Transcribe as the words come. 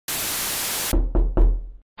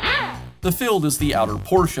The field is the outer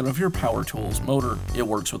portion of your power tool's motor. It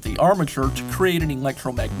works with the armature to create an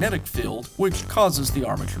electromagnetic field, which causes the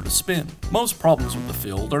armature to spin. Most problems with the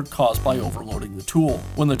field are caused by overloading the tool.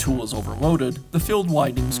 When the tool is overloaded, the field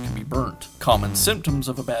windings can be burnt. Common symptoms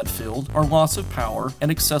of a bad field are loss of power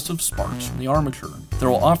and excessive sparks from the armature. There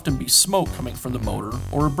will often be smoke coming from the motor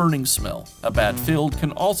or a burning smell. A bad field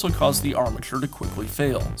can also cause the armature to quickly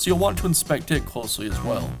fail, so you'll want to inspect it closely as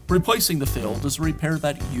well. Replacing the field is a repair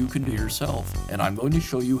that you can do yourself, and I'm going to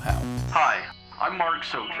show you how. Hi, I'm Mark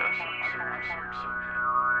Socha.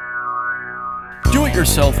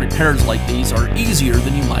 Do-it-yourself repairs like these are easier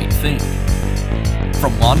than you might think.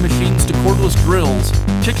 From lawn machines to cordless drills,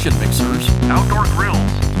 kitchen mixers, Outdoor grills.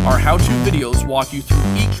 our how-to videos walk you through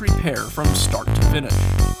each repair from start to finish.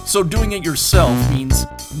 So doing it yourself means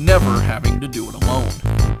never having to do it alone.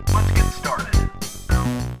 Let's get started.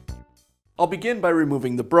 I'll begin by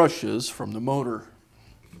removing the brushes from the motor.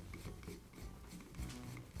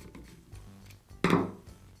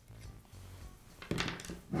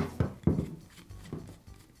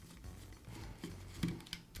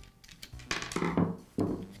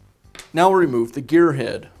 Now we'll remove the gear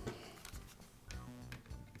head.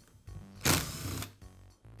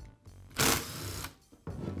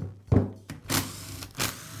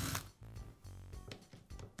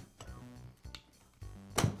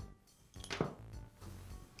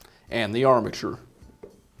 And the armature.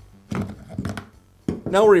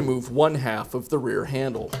 Now we'll remove 1/2 of the rear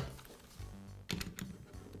handle.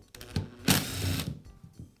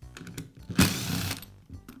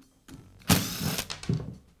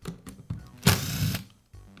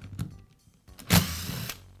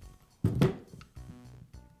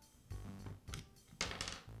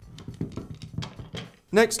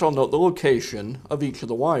 Next, I'll note the location of each of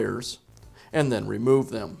the wires and then remove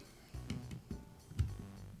them.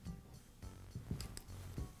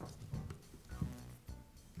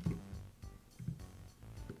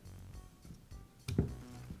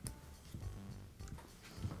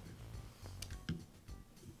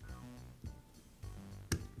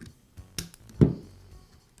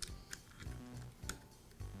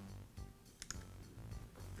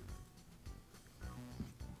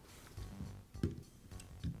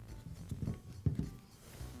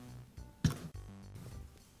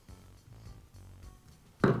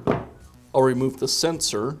 I'll remove the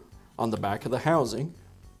sensor on the back of the housing,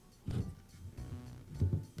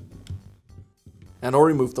 and I'll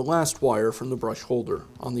remove the last wire from the brush holder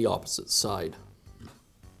on the opposite side.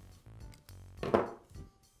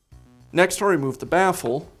 Next, I'll remove the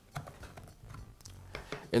baffle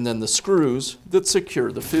and then the screws that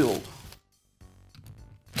secure the field.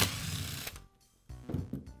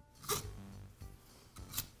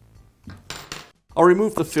 I'll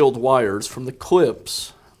remove the field wires from the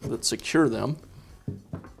clips that secure them.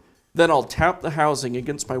 Then I'll tap the housing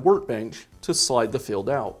against my workbench to slide the field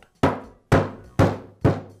out.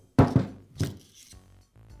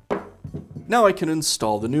 Now I can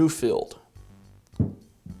install the new field.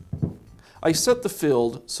 I set the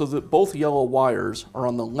field so that both yellow wires are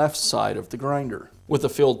on the left side of the grinder. With the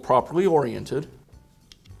field properly oriented,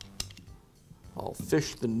 I'll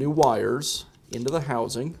fish the new wires into the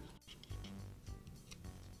housing.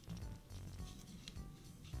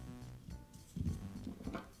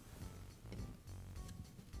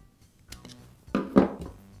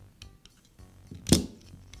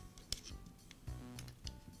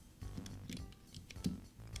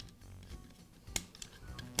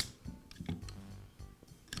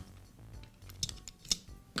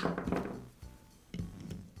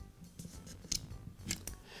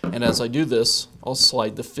 And as I do this, I'll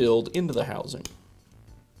slide the field into the housing.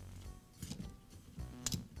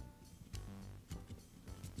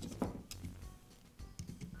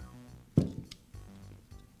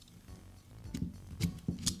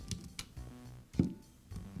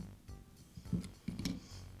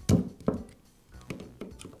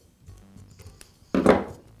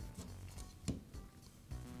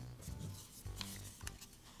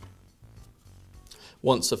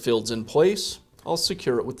 Once the field's in place, I'll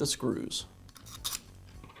secure it with the screws.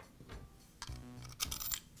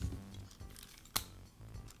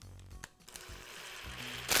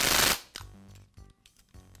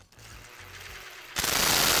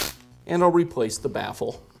 And I'll replace the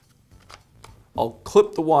baffle. I'll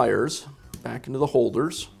clip the wires back into the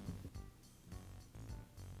holders.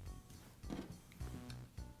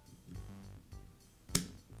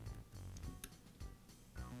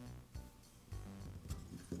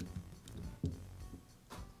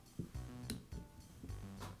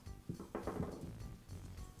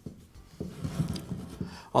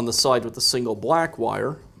 On the side with the single black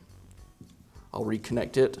wire, I'll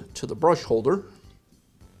reconnect it to the brush holder.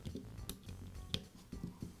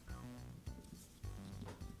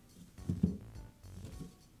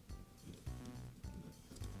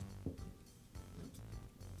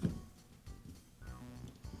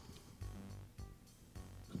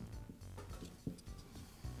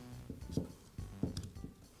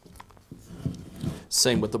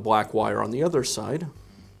 Same with the black wire on the other side.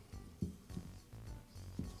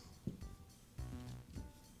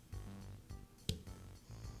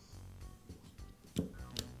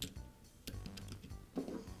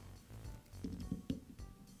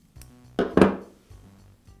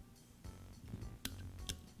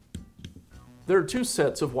 There are two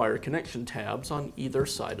sets of wire connection tabs on either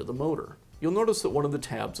side of the motor. You'll notice that one of the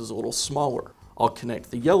tabs is a little smaller. I'll connect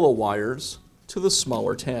the yellow wires to the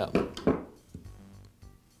smaller tab.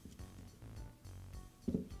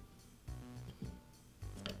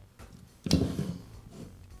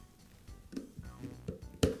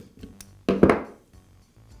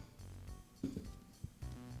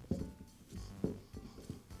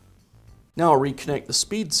 Now I'll reconnect the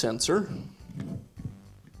speed sensor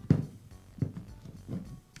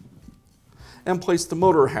and place the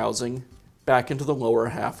motor housing back into the lower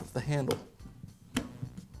half of the handle.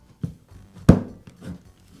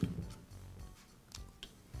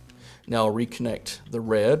 Now I'll reconnect the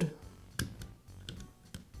red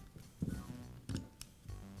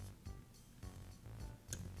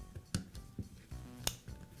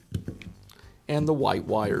and the white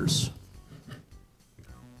wires.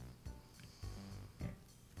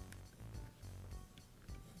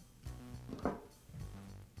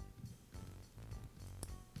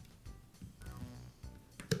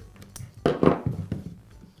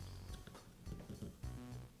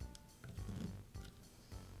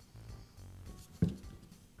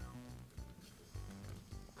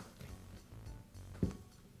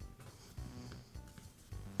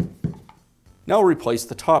 Now I'll replace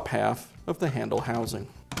the top half of the handle housing.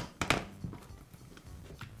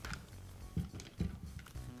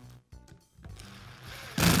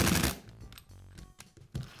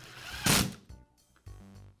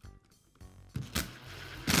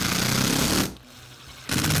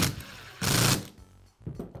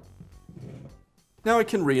 Now I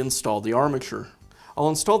can reinstall the armature. I'll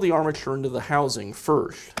install the armature into the housing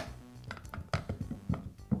first.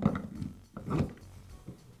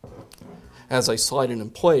 As I slide it in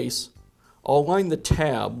place, I'll align the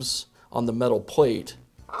tabs on the metal plate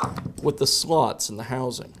with the slots in the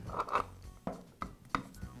housing.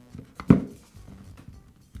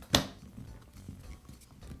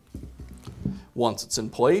 Once it's in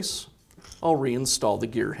place, I'll reinstall the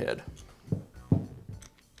gear head.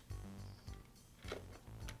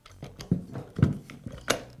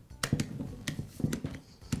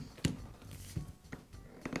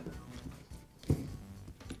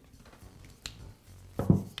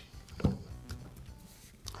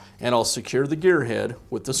 And I'll secure the gear head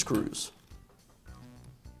with the screws.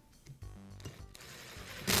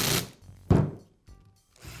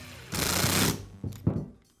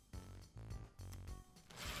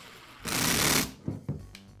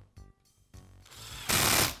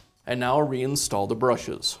 And now I'll reinstall the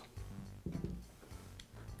brushes.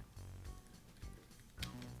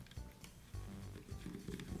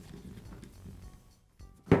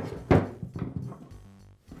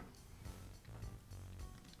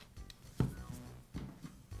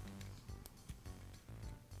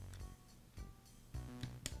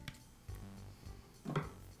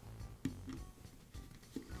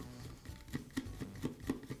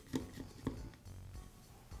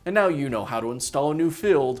 And now you know how to install a new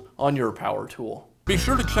field on your power tool. Be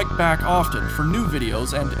sure to check back often for new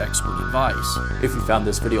videos and expert advice. If you found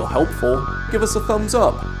this video helpful, give us a thumbs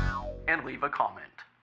up And leave a comment.